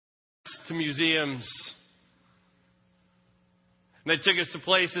to museums. And they took us to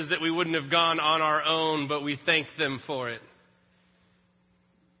places that we wouldn't have gone on our own, but we thank them for it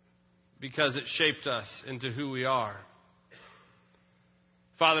because it shaped us into who we are.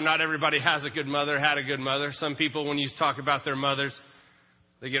 Father, not everybody has a good mother, had a good mother. Some people, when you talk about their mothers,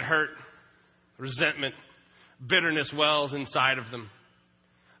 they get hurt, resentment, bitterness wells inside of them.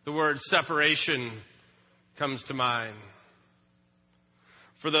 The word separation comes to mind.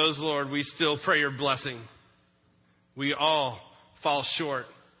 For those, Lord, we still pray your blessing. We all fall short.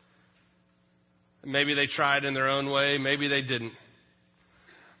 Maybe they tried in their own way, maybe they didn't.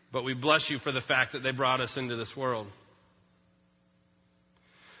 But we bless you for the fact that they brought us into this world.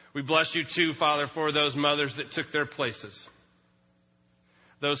 We bless you too, Father, for those mothers that took their places.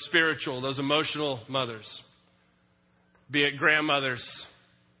 Those spiritual, those emotional mothers. Be it grandmothers,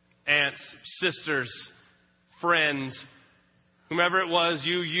 aunts, sisters, friends, whomever it was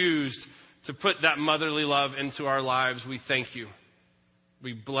you used to put that motherly love into our lives, we thank you.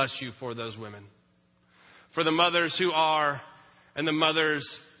 We bless you for those women. For the mothers who are, and the mothers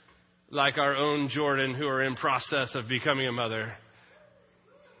like our own Jordan who are in process of becoming a mother,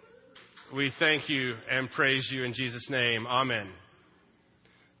 we thank you and praise you in Jesus' name. Amen.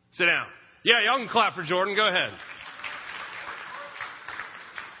 Sit down. Yeah, y'all can clap for Jordan. Go ahead.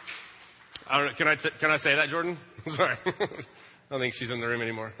 I don't know, can I say that, Jordan? Sorry. I don't think she's in the room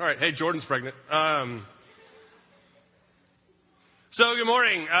anymore. All right. Hey, Jordan's pregnant. So good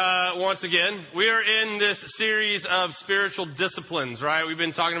morning once again. We are in this series of spiritual disciplines, right? We've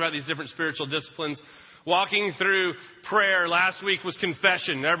been talking about these different spiritual disciplines, walking through prayer. Last week was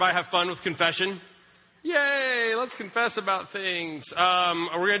confession. Everybody have fun with confession? Yay, let's confess about things.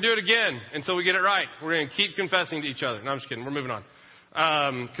 We're going to do it again until we get it right. We're going to keep confessing to each other. No, I'm just kidding. We're moving on.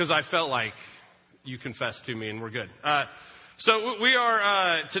 Because I felt like you confessed to me and we're good. So we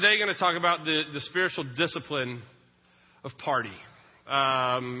are today going to talk about the spiritual discipline of party.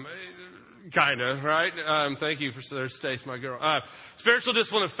 Kind of, right? Thank you for there's Stace, my girl. Spiritual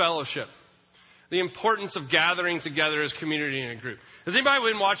discipline of fellowship. The importance of gathering together as community in a group. Has anybody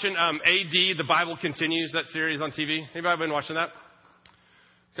been watching AD, The Bible Continues, that series on TV? Anybody been watching that?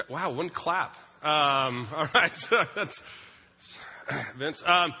 Wow, one clap. All right, so that's Vince.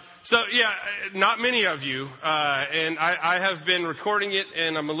 So yeah, not many of you, and I have been recording it,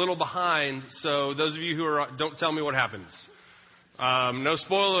 and I'm a little behind. So those of you who are, don't tell me what happens. No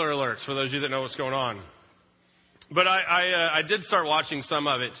spoiler alerts for those of you that know what's going on. But I did start watching some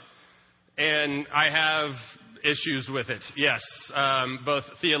of it. And I have issues with it, yes, both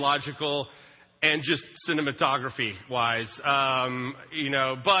theological and just cinematography-wise,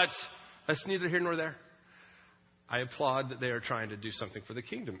 but that's neither here nor there. I applaud that they are trying to do something for the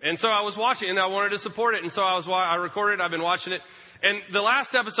kingdom. And so I was watching, and I wanted to support it, and so I recorded it, I've been watching it. And the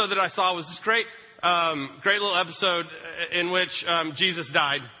last episode that I saw was this great little episode in which Jesus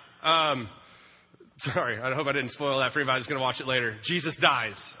died. Sorry, I hope I didn't spoil that for anybody who's going to watch it later. Jesus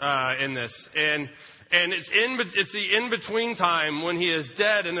dies in this, and it's the in-between time when he is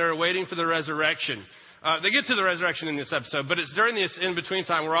dead and they're waiting for the resurrection. They get to the resurrection in this episode, but it's during this in-between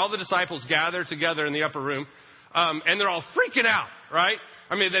time where all the disciples gather together in the upper room, and they're all freaking out, right?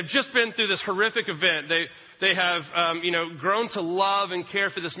 I mean, they've just been through this horrific event. They have, grown to love and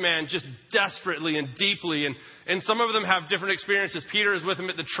care for this man just desperately and deeply. And some of them have different experiences. Peter is with him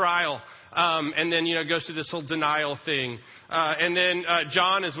at the trial, and then, goes through this whole denial thing. And then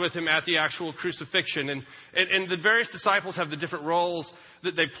John is with him at the actual crucifixion. And the various disciples have the different roles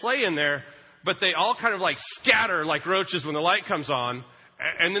that they play in there, but they all kind of like scatter like roaches when the light comes on.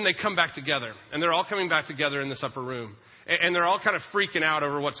 And then they come back together. And they're all coming back together in this upper room. And they're all kind of freaking out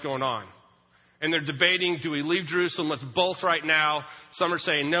over what's going on. And they're debating, do we leave Jerusalem? Let's bolt right now. Some are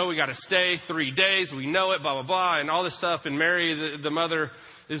saying, no, we got to stay 3 days. We know it, blah, blah, blah, and all this stuff. And Mary, the mother,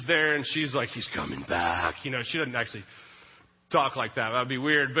 is there, and she's like, he's coming back. She doesn't actually talk like that. That would be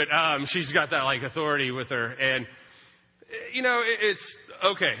weird. But she's got that, like, authority with her. And, it's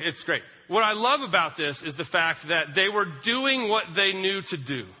okay. It's great. What I love about this is the fact that they were doing what they knew to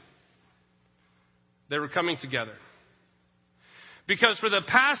do. They were coming together. Because for the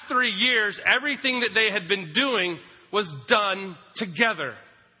past 3 years, everything that they had been doing was done together.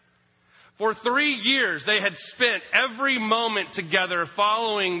 For 3 years, they had spent every moment together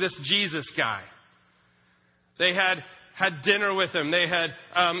following this Jesus guy. They had dinner with him. They had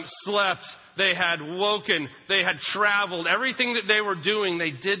slept. They had woken. They had traveled. Everything that they were doing,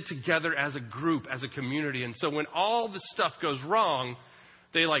 they did together as a group, as a community. And so when all the stuff goes wrong,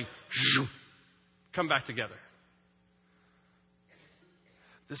 they come back together.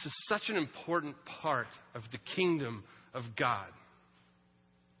 This is such an important part of the kingdom of God.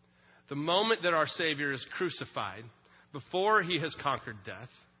 The moment that our Savior is crucified, before he has conquered death,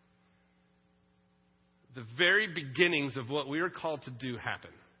 the very beginnings of what we are called to do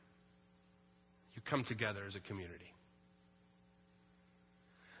happen. You come together as a community.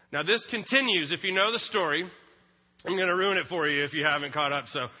 Now this continues. If you know the story, I'm going to ruin it for you if you haven't caught up,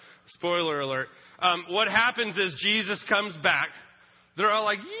 so spoiler alert. What happens is Jesus comes back. They're all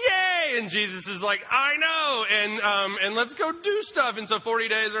like, yay! And Jesus is like, I know! And let's go do stuff. And so 40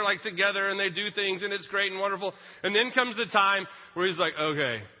 days they're like together and they do things and it's great and wonderful. And then comes the time where he's like,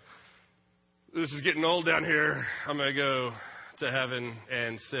 okay, this is getting old down here. I'm going to go to heaven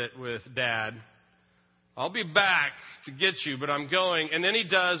and sit with Dad. I'll be back to get you, but I'm going. And then he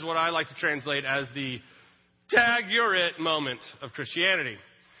does what I like to translate as the tag you're it moment of Christianity,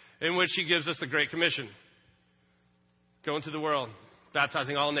 in which he gives us the Great Commission. Go into the world,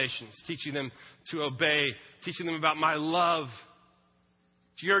 baptizing all nations, teaching them to obey, teaching them about my love.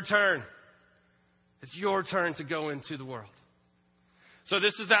 It's your turn. It's your turn to go into the world. So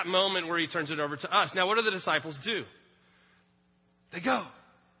this is that moment where he turns it over to us. Now, what do the disciples do? They go.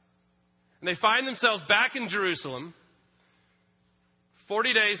 And they find themselves back in Jerusalem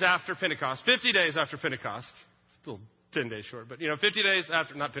 40 days after Pentecost, 50 days after Pentecost. Still 10 days short, but 50 days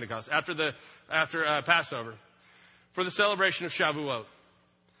after, not Pentecost, after Passover, for the celebration of Shavuot.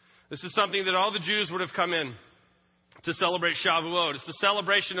 This is something that all the Jews would have come in to celebrate Shavuot. It's the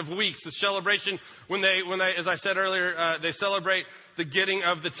celebration of weeks, the celebration when they, as I said earlier, they celebrate the getting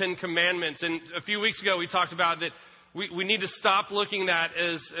of the Ten Commandments. And a few weeks ago we talked about that we need to stop looking at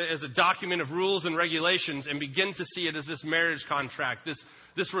as a document of rules and regulations and begin to see it as this marriage contract,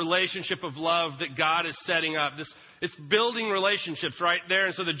 this relationship of love that God is setting up. It's building relationships right there.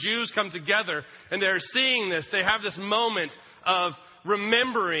 And so the Jews come together and they're seeing this. They have this moment of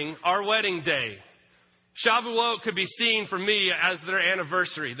remembering our wedding day. Shavuot could be seen for me as their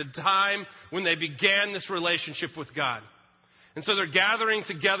anniversary, the time when they began this relationship with God. And so they're gathering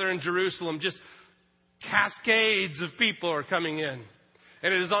together in Jerusalem. Just cascades of people are coming in.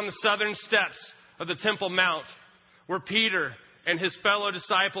 And it is on the southern steps of the Temple Mount where Peter and his fellow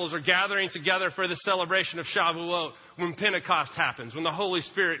disciples are gathering together for the celebration of Shavuot when Pentecost happens, when the Holy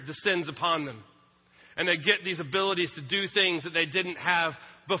Spirit descends upon them. And they get these abilities to do things that they didn't have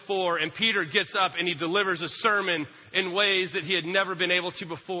before. And Peter gets up and he delivers a sermon in ways that he had never been able to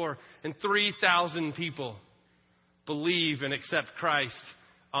before. And 3,000 people believe and accept Christ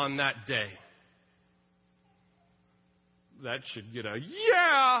on that day. That should get a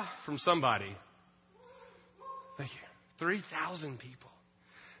yeah from somebody. Thank you. 3,000 people.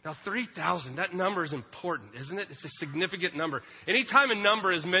 Now, 3,000, that number is important, isn't it? It's a significant number. Anytime a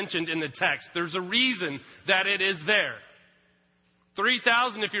number is mentioned in the text, there's a reason that it is there.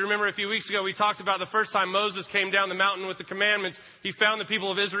 3,000, if you remember a few weeks ago, we talked about the first time Moses came down the mountain with the commandments, he found the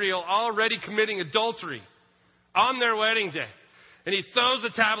people of Israel already committing adultery on their wedding day. And he throws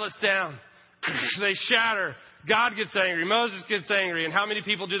the tablets down. They shatter. God gets angry. Moses gets angry. And how many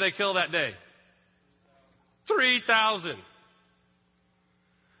people do they kill that day? 3,000.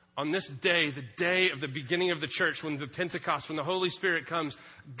 On this day, the day of the beginning of the church, when the Pentecost, when the Holy Spirit comes,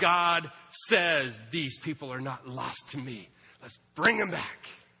 God says, these people are not lost to me. Let's bring them back.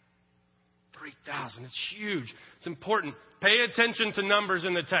 3,000. It's huge. It's important. Pay attention to numbers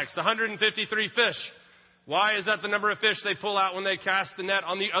in the text. 153 fish. Why is that the number of fish they pull out when they cast the net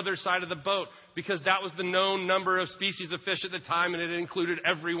on the other side of the boat? Because that was the known number of species of fish at the time, and it included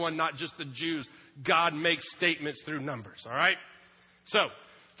everyone, not just the Jews. God makes statements through numbers, all right? So,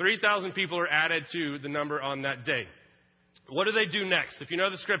 3,000 people are added to the number on that day. What do they do next? If you know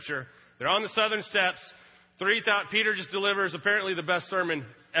the scripture, they're on the southern steps. Peter just delivers apparently the best sermon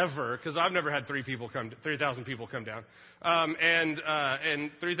ever, because I've never had 3,000 people come down.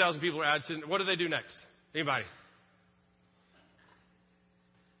 And 3,000 people are added to. What do they do next? Anybody?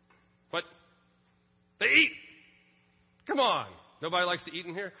 What? They eat. Come on. Nobody likes to eat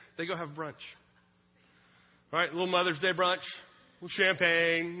in here? They go have brunch. All right, a little Mother's Day brunch, a little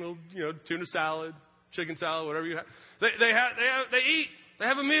champagne, a little, tuna salad, chicken salad, whatever you have. They eat. They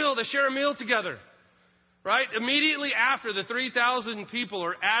have a meal. They share a meal together. Right? Immediately after the 3,000 people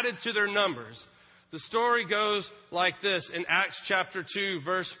are added to their numbers, the story goes like this in Acts chapter 2,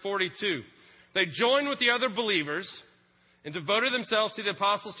 verse 42. They joined with the other believers and devoted themselves to the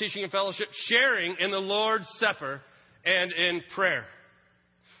apostles' teaching and fellowship, sharing in the Lord's Supper and in prayer.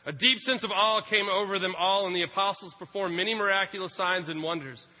 A deep sense of awe came over them all, and the apostles performed many miraculous signs and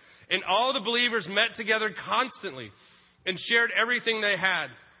wonders. And all the believers met together constantly and shared everything they had.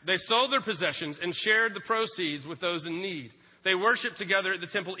 They sold their possessions and shared the proceeds with those in need. They worshiped together at the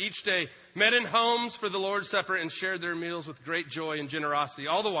temple each day, met in homes for the Lord's Supper, and shared their meals with great joy and generosity.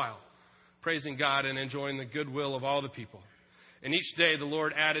 All the while, praising God and enjoying the goodwill of all the people. And each day the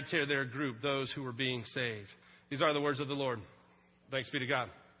Lord added to their group those who were being saved. These are the words of the Lord. Thanks be to God.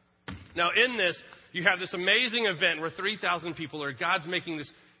 Now in this, you have this amazing event where 3,000 people are, God's making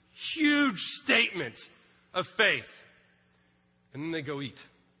this huge statement of faith. And then they go eat.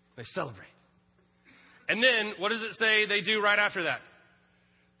 They celebrate. And then, what does it say they do right after that?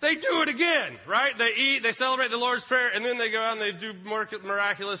 They do it again, right? They eat, they celebrate the Lord's Prayer, and then they go out and they do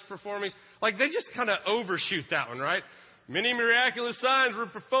miraculous performings. Like, they just kind of overshoot that one, right? Many miraculous signs were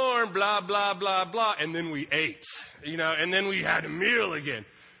performed, blah, blah, blah, blah. And then we ate, and then we had a meal again.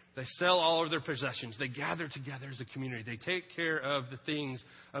 They sell all of their possessions. They gather together as a community. They take care of the things,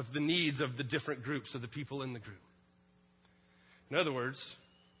 of the needs of the different groups, of the people in the group. In other words,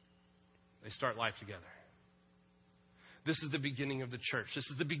 they start life together. This is the beginning of the church. This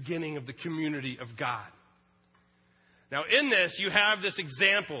is the beginning of the community of God. Now, in this, you have this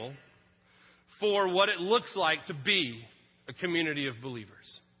example for what it looks like to be a community of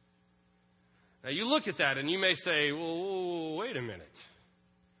believers. Now, you look at that and you may say, well, wait a minute.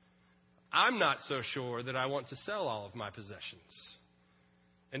 I'm not so sure that I want to sell all of my possessions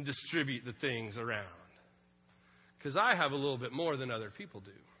and distribute the things around, because I have a little bit more than other people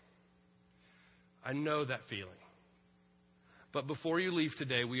do. I know that feeling. But before you leave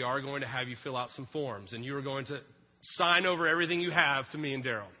today, we are going to have you fill out some forms, and you are going to sign over everything you have to me and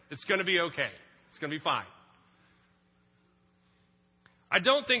Daryl. It's going to be okay. It's going to be fine. I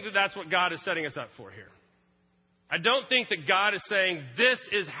don't think that that's what God is setting us up for here. I don't think that God is saying, this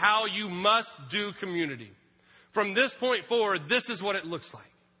is how you must do community. From this point forward, this is what it looks like.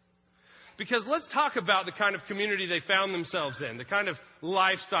 Because let's talk about the kind of community they found themselves in, the kind of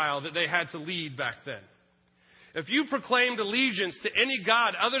lifestyle that they had to lead back then. If you proclaimed allegiance to any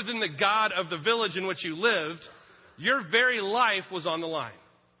god other than the God of the village in which you lived, your very life was on the line.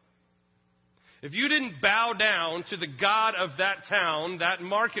 If you didn't bow down to the God of that town, that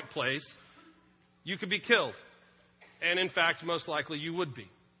marketplace, you could be killed. And in fact, most likely you would be.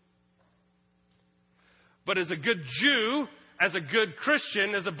 But as a good Jew, as a good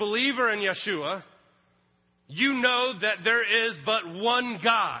Christian, as a believer in Yeshua, you know that there is but one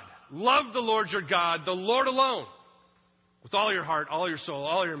God. Love the Lord your God, the Lord alone, with all your heart, all your soul,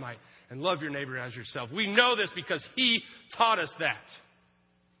 all your might, and love your neighbor as yourself. We know this because He taught us that.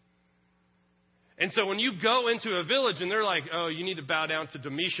 And so when you go into a village and they're like, oh, you need to bow down to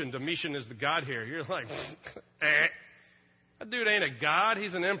Domitian. Domitian is the God here. You're like, that dude ain't a God.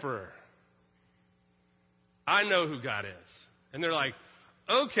 He's an emperor. I know who God is. And they're like,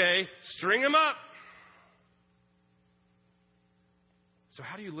 okay, string him up. So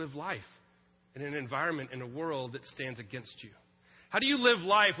how do you live life in an environment, in a world that stands against you? How do you live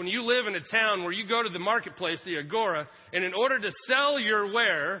life when you live in a town where you go to the marketplace, the agora, and in order to sell your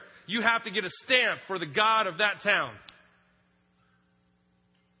ware, you have to get a stamp for the God of that town?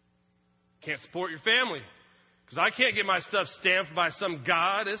 Can't support your family because I can't get my stuff stamped by some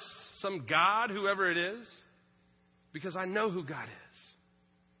goddess, some god, whoever it is, because I know who God is.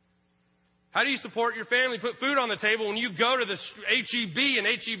 How do you support your family, put food on the table when you go to the H-E-B and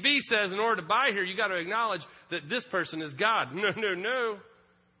H-E-B says in order to buy here, you got to acknowledge that this person is God. No.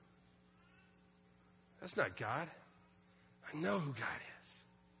 That's not God. I know who God is.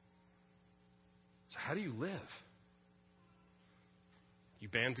 So how do you live? You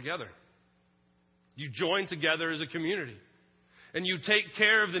band together. You join together as a community. And you take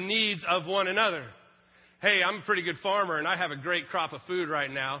care of the needs of one another. Hey, I'm a pretty good farmer and I have a great crop of food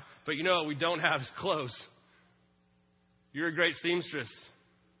right now, but you know what we don't have is clothes. You're a great seamstress.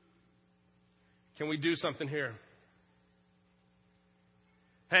 Can we do something here?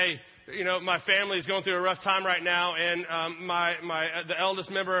 Hey, my family's going through a rough time right now, and the eldest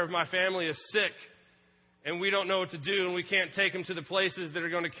member of my family is sick, and we don't know what to do, and we can't take him to the places that are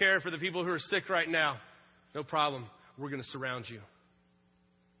going to care for the people who are sick right now. No problem. We're going to surround you.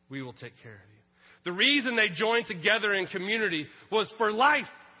 We will take care of you. The reason they joined together in community was for life.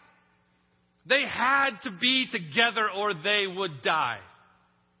 They had to be together or they would die.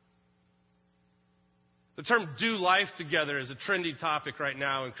 The term do life together is a trendy topic right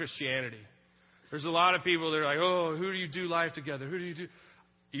now in Christianity. There's a lot of people that are like, oh, who do you do life together? Who do you do?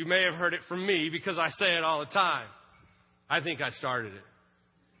 You may have heard it from me because I say it all the time. I think I started it.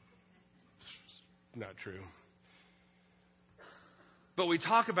 Not true. But we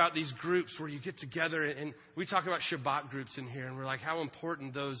talk about these groups where you get together, and we talk about Shabbat groups in here, and we're like, how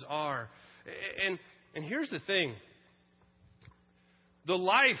important those are. And here's the thing. The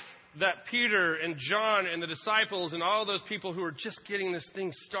life that Peter and John and the disciples and all those people who are just getting this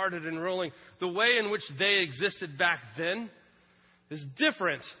thing started and rolling, the way in which they existed back then is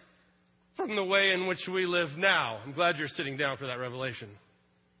different from the way in which we live now. I'm glad you're sitting down for that revelation.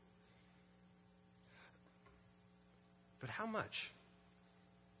 But how much?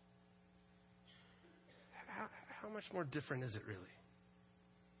 How much more different is it really?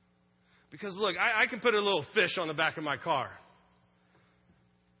 Because look, I can put a little fish on the back of my car.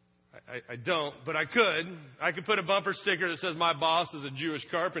 I don't, but I could. I could put a bumper sticker that says my boss is a Jewish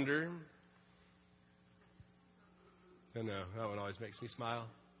carpenter. I know, that one always makes me smile.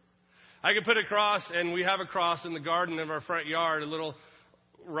 I could put a cross, and we have a cross in the garden of our front yard, a little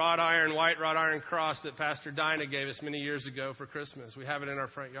white wrought iron cross that Pastor Dinah gave us many years ago for Christmas. We have it in our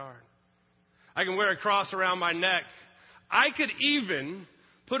front yard. I can wear a cross around my neck. I could even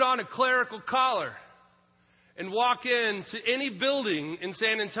put on a clerical collar and walk into any building in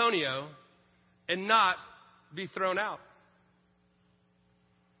San Antonio and not be thrown out.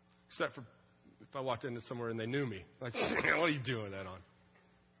 Except for if I walked into somewhere and they knew me. Like, what are you doing that on?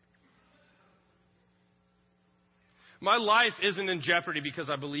 My life isn't in jeopardy because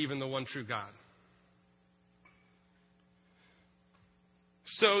I believe in the one true God.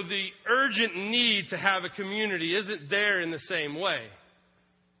 So the urgent need to have a community isn't there in the same way.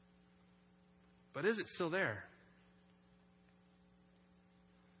 But is it still there?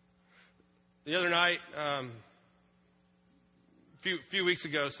 The other night, a few weeks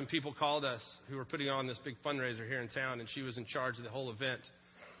ago, some people called us who were putting on this big fundraiser here in town, and she was in charge of the whole event.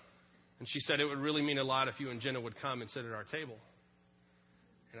 And she said it would really mean a lot if you and Jenna would come and sit at our table.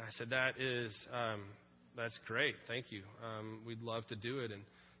 And I said, that's great. Thank you. We'd love to do it. And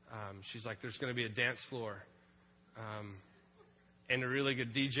she's like, there's going to be a dance floor and a really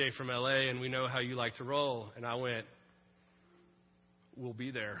good DJ from L.A., and we know how you like to roll. And I went, we'll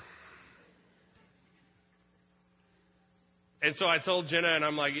be there. And so I told Jenna, and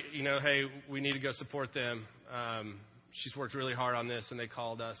I'm like, hey, we need to go support them. She's worked really hard on this, and they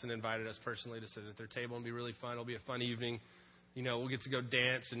called us and invited us personally to sit at their table and be really fun. It'll be a fun evening. We'll get to go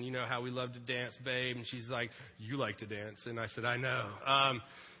dance, and you know how we love to dance, babe. And she's like, you like to dance. And I said, I know.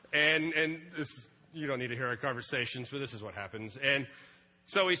 And this, you don't need to hear our conversations, but this is what happens. And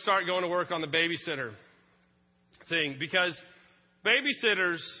so we start going to work on the babysitter thing, because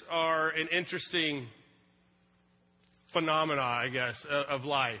babysitters are an interesting phenomena, I guess, of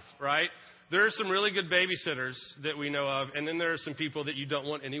life, right? There are some really good babysitters that we know of, and then there are some people that you don't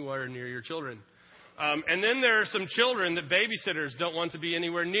want anywhere near your children. And then there are some children that babysitters don't want to be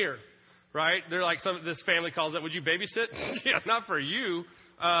anywhere near, right? They're like, this family calls up, would you babysit? Yeah, not for you.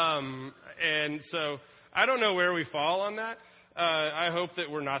 And so I don't know where we fall on that. I hope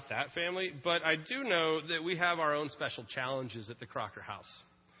that we're not that family, but I do know that we have our own special challenges at the Crocker house.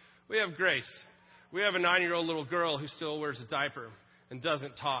 We have Grace. We have a 9-year-old little girl who still wears a diaper and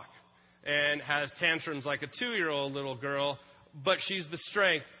doesn't talk and has tantrums like a 2-year-old little girl, but she's the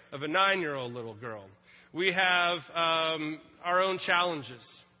strength of a 9-year-old little girl. We have our own challenges.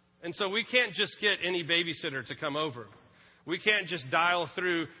 And so we can't just get any babysitter to come over. We can't just dial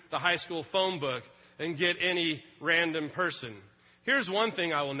through the high school phone book and get any random person. Here's one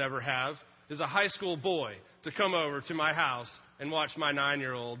thing I will never have, is a high school boy to come over to my house and watch my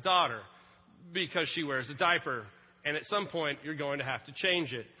 9-year-old daughter because she wears a diaper. And at some point, you're going to have to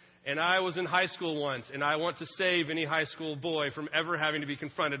change it. And I was in high school once, and I want to save any high school boy from ever having to be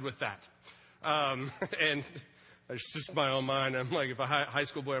confronted with that. And it's just my own mind. I'm like, if a high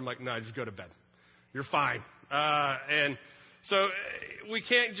school boy, I'm like, no, just go to bed. You're fine. And so we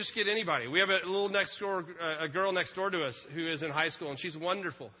can't just get anybody. We have a girl next door to us who is in high school, and she's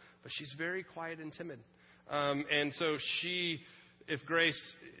wonderful, but she's very quiet and timid. And so if Grace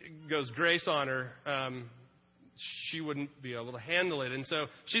goes Grace on her, she wouldn't be able to handle it. And so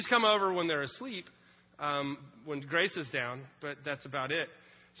she's come over when they're asleep, when Grace is down, but that's about it.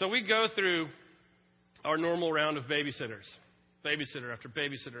 So we go through our normal round of babysitters. Babysitter after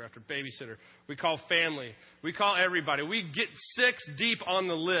babysitter after babysitter. We call family. We call everybody. We get 6 deep on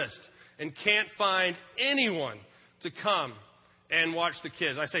the list and can't find anyone to come and watch the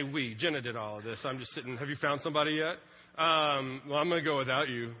kids. I say we. Jenna did all of this. I'm just sitting. Have you found somebody yet? Well, I'm going to go without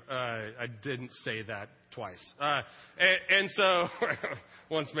you. I didn't say that twice. And so,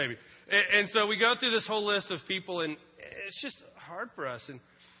 once maybe. And so we go through this whole list of people, and it's just hard for us. And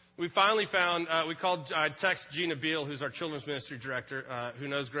we finally found, I text Gina Beal, who's our children's ministry director, who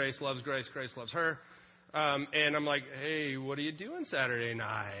knows Grace, Grace loves her. And I'm like, hey, what are you doing Saturday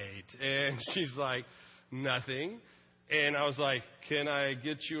night? And she's like, nothing. And I was like, can I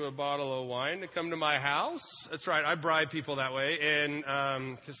get you a bottle of wine to come to my house? That's right. I bribe people that way. And,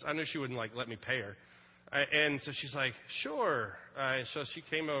 cause I knew she wouldn't let me pay her. And so she's like, sure. So she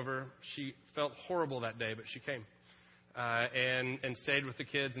came over. She felt horrible that day, but she came. and stayed with the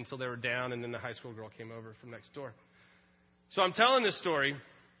kids until they were down, and then the high school girl came over from next door. So I'm telling this story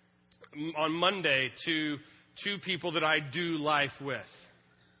on Monday to two people that I do life with.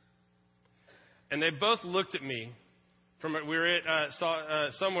 And they both looked at me. We were at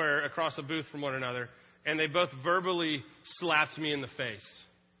somewhere across the booth from one another, and they both verbally slapped me in the face.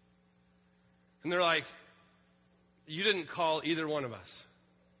 And they're like, "You didn't call either one of us.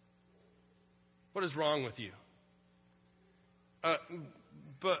 What is wrong with you?" I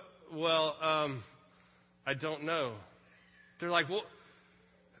don't know. They're like, "Well,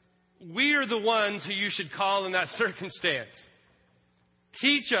 we are the ones who you should call in that circumstance.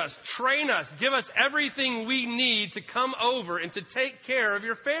 Teach us, train us, give us everything we need to come over and to take care of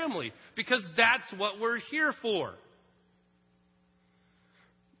your family, because that's what we're here for."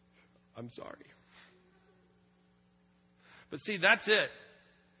 I'm sorry. But see, that's it.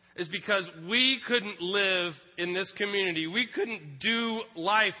 It's because we couldn't live in this community. We couldn't do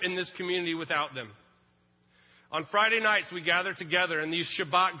life in this community without them. On Friday nights, we gather together in these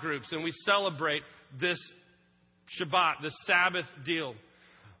Shabbat groups, and we celebrate this Shabbat, the Sabbath deal.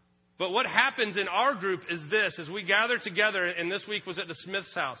 But what happens in our group is this, as we gather together, and this week was at the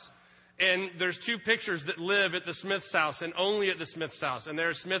Smith's house. And there's two pictures that live at the Smith's house and only at the Smith's house. And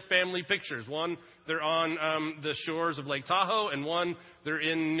they're Smith family pictures. One, they're on the shores of Lake Tahoe, and one, they're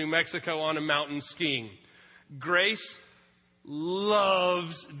in New Mexico on a mountain skiing. Grace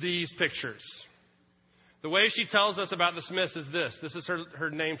loves these pictures. The way she tells us about the Smiths is this. This is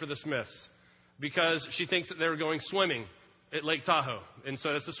her name for the Smiths, because she thinks that they were going swimming at Lake Tahoe. And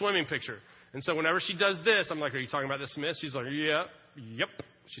so it's the swimming picture. And so whenever she does this, I'm like, "Are you talking about the Smiths?" She's like, "Yep.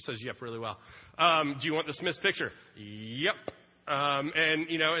 She says yep really well. "Do you want the Smiths picture?" "Yep."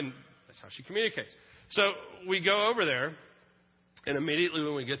 And that's how she communicates. So we go over there, and immediately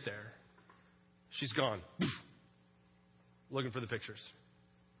when we get there, she's gone. Looking for the pictures.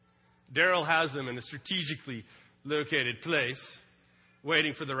 Daryl has them in a strategically located place,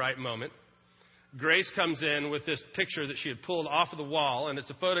 waiting for the right moment. Grace comes in with this picture that she had pulled off of the wall, and it's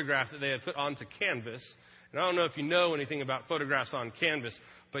a photograph that they had put onto canvas. And I don't know if you know anything about photographs on canvas,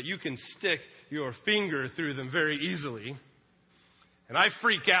 but you can stick your finger through them very easily. And I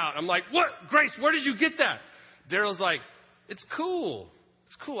freak out. I'm like, "What? Grace, where did you get that?" Daryl's like, "It's cool.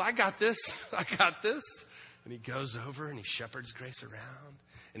 It's cool. I got this. I got this." And he goes over and he shepherds Grace around.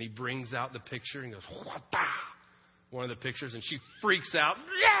 And he brings out the picture and goes, "Wha-pa!" One of the pictures, and she freaks out,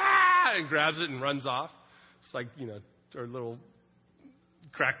 "Yeah!" and grabs it and runs off. It's like, her little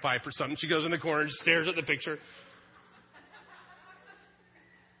crack pipe or something. She goes in the corner and stares at the picture.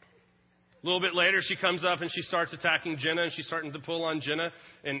 A little bit later, she comes up and she starts attacking Jenna, and she's starting to pull on Jenna.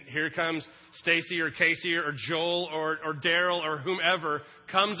 And here comes Stacy or Casey or Joel or Daryl or whomever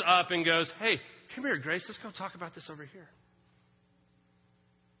comes up and goes, "Hey, come here, Grace. Let's go talk about this over here."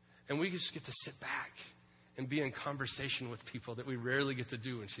 And we just get to sit back and be in conversation with people that we rarely get to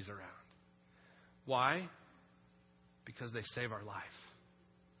do when she's around. Why? Because they save our life.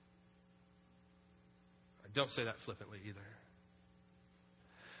 I don't say that flippantly either.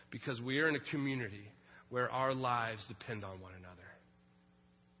 Because we are in a community where our lives depend on one another.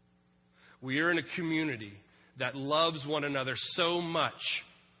 We are in a community that loves one another so much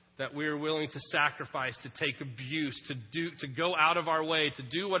that we are willing to sacrifice, to take abuse, to go out of our way, to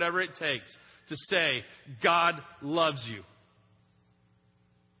do whatever it takes to say, "God loves you."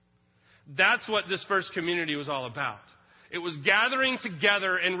 That's what this first community was all about. It was gathering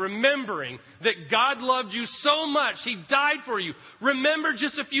together and remembering that God loved you so much, He died for you. Remember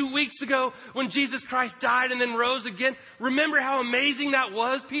just a few weeks ago when Jesus Christ died and then rose again? Remember how amazing that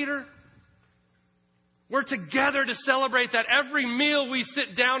was, Peter? We're together to celebrate that. Every meal we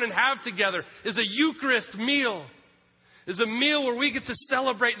sit down and have together is a Eucharist meal. Is a meal where we get to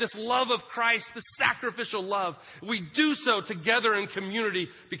celebrate this love of Christ, the sacrificial love. We do so together in community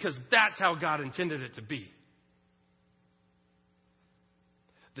because that's how God intended it to be.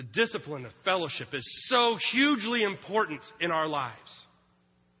 The discipline of fellowship is so hugely important in our lives.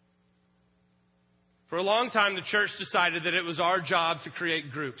 For a long time, the church decided that it was our job to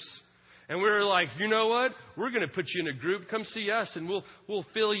create groups. And we were like, "You know what? We're going to put you in a group. Come see us, and we'll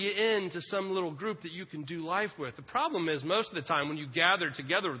fill you into some little group that you can do life with." The problem is, most of the time, when you gather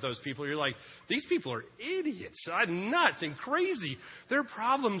together with those people, you're like, "These people are idiots, nuts and crazy. Their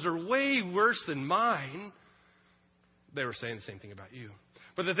problems are way worse than mine." They were saying the same thing about you.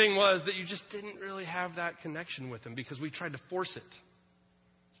 But the thing was that you just didn't really have that connection with them because we tried to force it.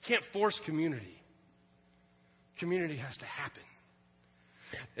 You can't force community. Community has to happen.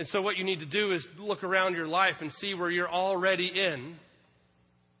 And so what you need to do is look around your life and see where you're already in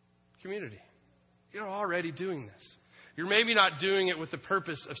community. You're already doing this. You're maybe not doing it with the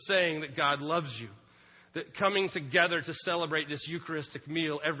purpose of saying that God loves you, that coming together to celebrate this Eucharistic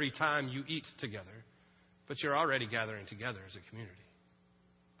meal every time you eat together, but you're already gathering together as a community.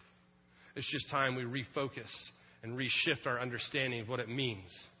 It's just time we refocus and reshift our understanding of what it means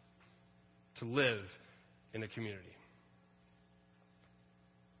to live in a community.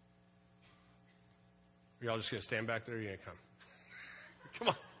 Are y'all just going to stand back there or are you going to come? Come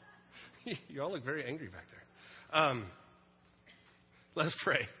on. You all look very angry back there. Let's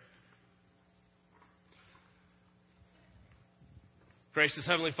pray. Gracious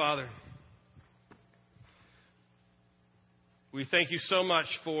Heavenly Father, we thank you so much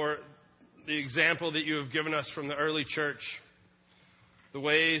for the example that you have given us from the early church, the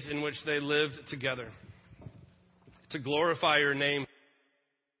ways in which they lived together to glorify your name.